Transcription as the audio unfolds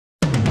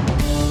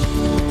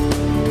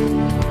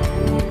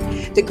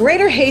The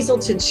Greater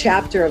Hazleton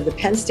chapter of the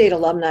Penn State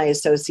Alumni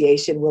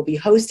Association will be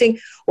hosting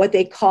what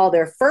they call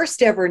their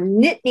first ever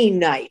Nittany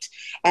night.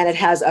 And it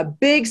has a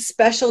big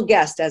special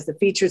guest as the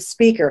featured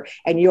speaker,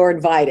 and you're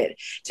invited.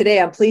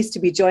 Today, I'm pleased to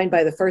be joined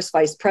by the first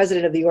vice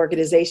president of the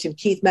organization,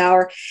 Keith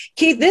Maurer.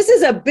 Keith, this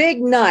is a big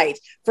night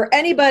for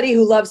anybody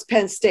who loves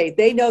Penn State.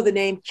 They know the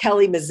name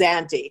Kelly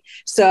Mazzante.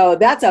 So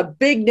that's a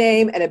big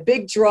name and a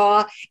big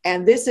draw.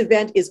 And this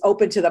event is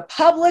open to the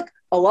public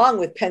along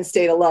with Penn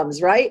State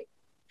alums, right?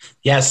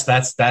 Yes,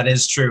 that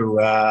is true.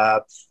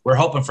 We're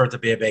hoping for it to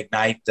be a big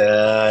night,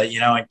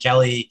 and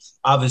Kelly,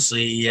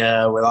 obviously,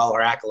 with all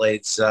her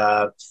accolades,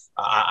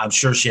 I'm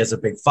sure she has a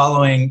big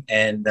following.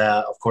 And,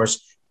 of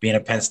course, being a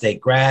Penn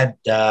State grad,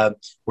 we're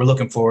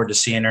looking forward to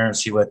seeing her and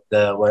see what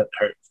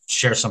her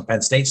share some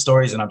Penn State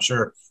stories. And I'm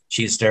sure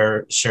she's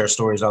there, share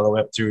stories all the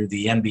way up through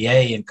the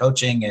NBA and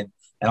coaching and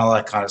all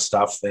that kind of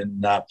stuff.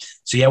 And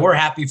we're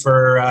happy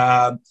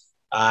for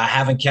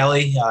having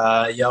Kelly,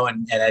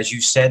 and as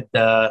you said,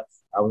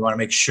 we want to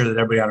make sure that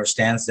everybody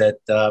understands that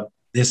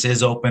this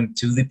is open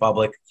to the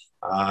public.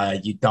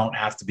 You don't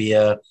have to be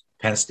a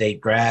Penn State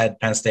grad,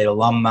 Penn State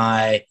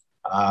alumni,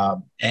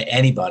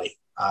 anybody.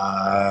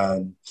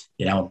 So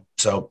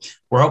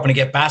we're hoping to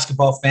get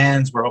basketball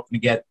fans. We're hoping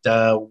to get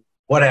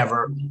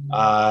whatever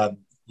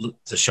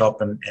to show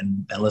up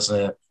and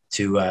listen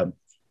to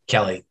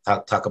Kelly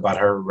talk about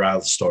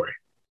her story.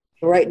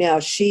 Right now,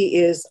 she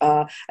is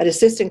an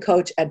assistant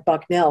coach at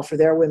Bucknell for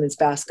their women's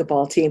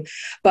basketball team.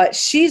 But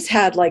she's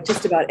had like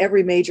just about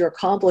every major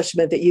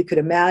accomplishment that you could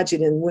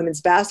imagine in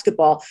women's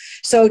basketball.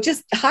 So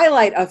just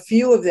highlight a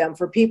few of them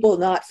for people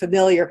not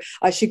familiar.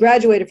 She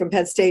graduated from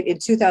Penn State in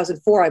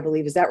 2004, I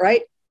believe. Is that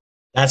right?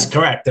 That's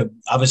correct.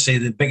 Obviously,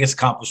 the biggest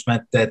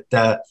accomplishment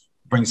that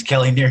brings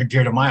Kelly near and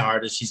dear to my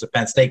heart is she's a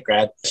Penn State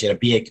grad. She had a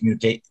BA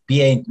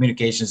in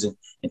communications in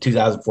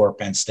 2004 at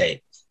Penn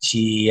State.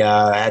 She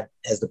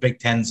has the Big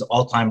Ten's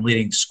all-time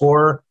leading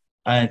scorer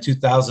in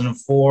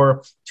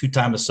 2004,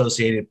 two-time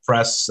Associated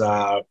Press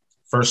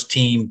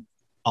first-team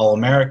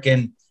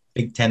All-American,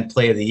 Big Ten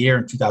Player of the Year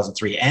in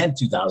 2003 and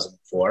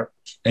 2004.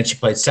 Then she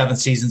played 7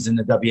 seasons in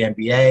the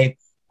WNBA,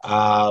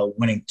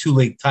 winning 2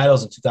 league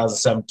titles in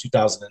 2007,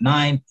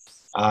 2009.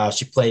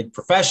 She played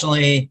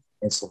professionally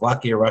in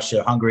Slovakia,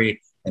 Russia,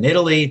 Hungary, and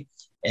Italy.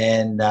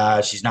 And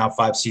she's now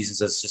 5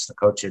 seasons as assistant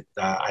coach at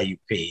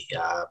IUP.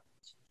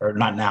 Or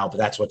not now, but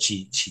that's what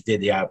she did,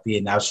 the IUP,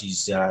 and now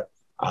she's at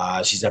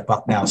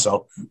Bucknell.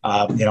 So,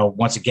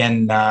 once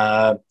again,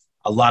 a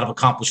lot of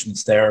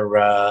accomplishments there,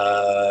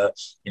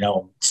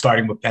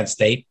 starting with Penn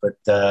State. But,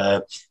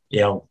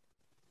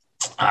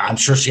 I'm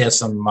sure she has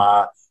some,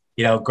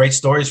 great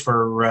stories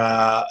for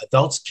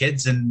adults,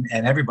 kids, and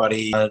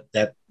everybody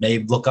that may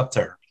look up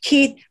to her.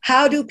 Keith,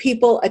 how do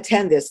people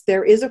attend this?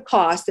 There is a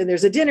cost, and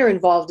there's a dinner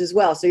involved as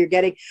well. So you're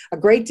getting a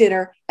great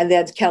dinner, and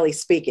then Kelly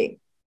speaking.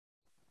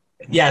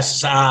 Yes,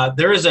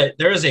 there is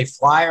a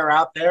flyer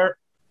out there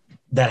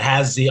that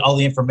has all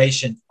the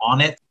information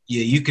on it.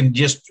 You can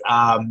just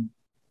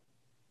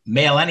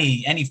mail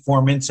any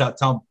form in to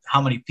tell them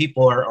how many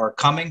people are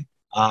coming.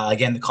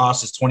 Again, the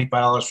cost is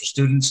 $25 for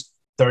students,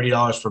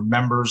 $30 for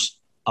members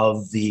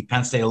of the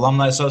Penn State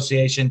Alumni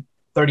Association,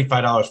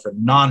 $35 for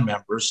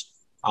non-members.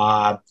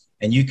 And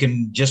you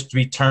can just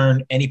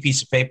return any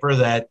piece of paper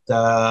that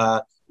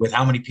with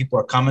how many people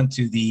are coming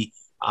to the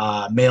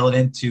mail it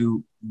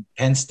into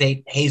Penn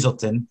State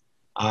Hazleton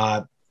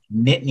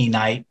Nittany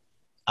night,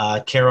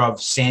 care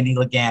of Sandy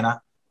Lagana,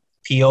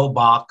 P.O.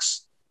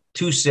 Box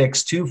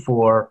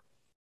 2624,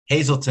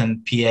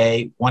 Hazleton,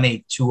 PA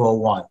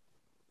 18201.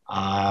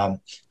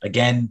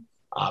 Again,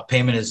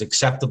 payment is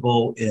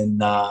acceptable in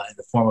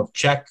the form of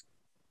check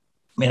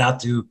made out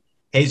to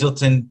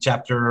Hazleton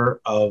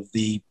chapter of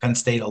the Penn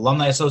State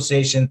Alumni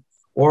Association,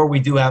 or we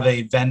do have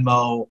a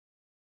Venmo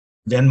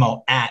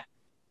at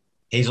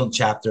Hazleton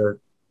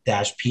chapter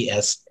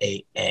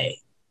 -PSAA.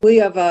 We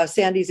have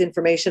Sandy's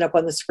information up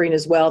on the screen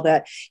as well,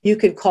 that you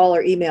could call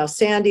or email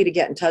Sandy to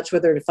get in touch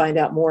with her to find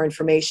out more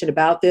information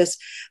about this.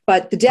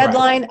 But the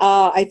deadline,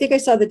 I think I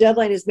saw the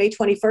deadline is May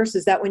 21st.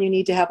 Is that when you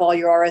need to have all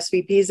your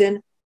RSVPs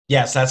in?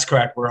 Yes, that's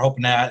correct. We're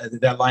hoping that the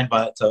deadline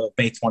by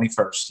May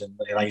 21st. And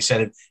like you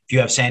said, if you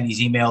have Sandy's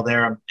email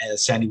there,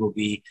 Sandy will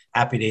be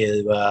happy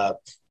to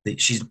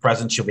she's the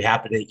president. She'll be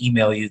happy to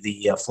email you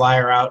the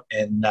flyer out,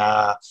 and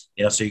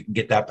so you can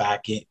get that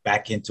back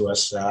into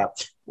us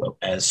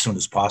as soon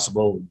as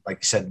possible. Like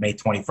you said, May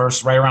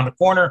 21st, right around the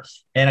corner,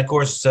 and of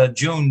course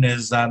June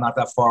is not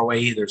that far away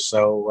either.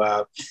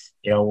 So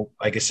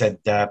like I said,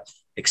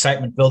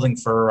 excitement building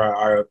for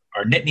our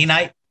Nittany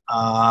night.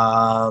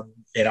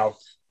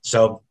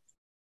 So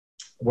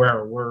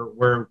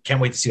we're can't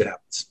wait to see what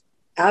happens.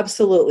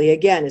 Absolutely.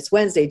 Again, it's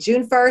Wednesday,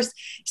 June 1st,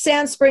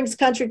 Sand Springs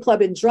Country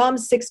Club in Drum,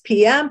 6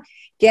 p.m.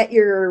 Get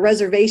your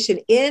reservation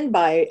in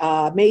by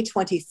May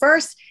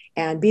 21st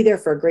and be there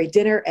for a great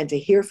dinner and to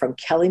hear from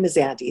Kelly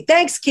Mazzante.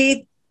 Thanks,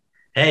 Keith.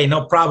 Hey,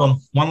 no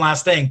problem. One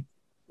last thing.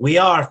 We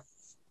are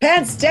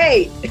Penn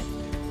State.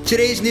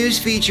 Today's news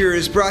feature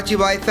is brought to you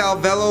by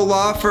Falvello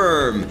Law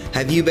Firm.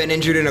 Have you been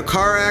injured in a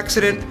car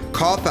accident?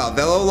 Call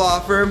Falvello Law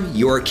Firm.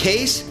 Your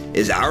case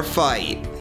is our fight.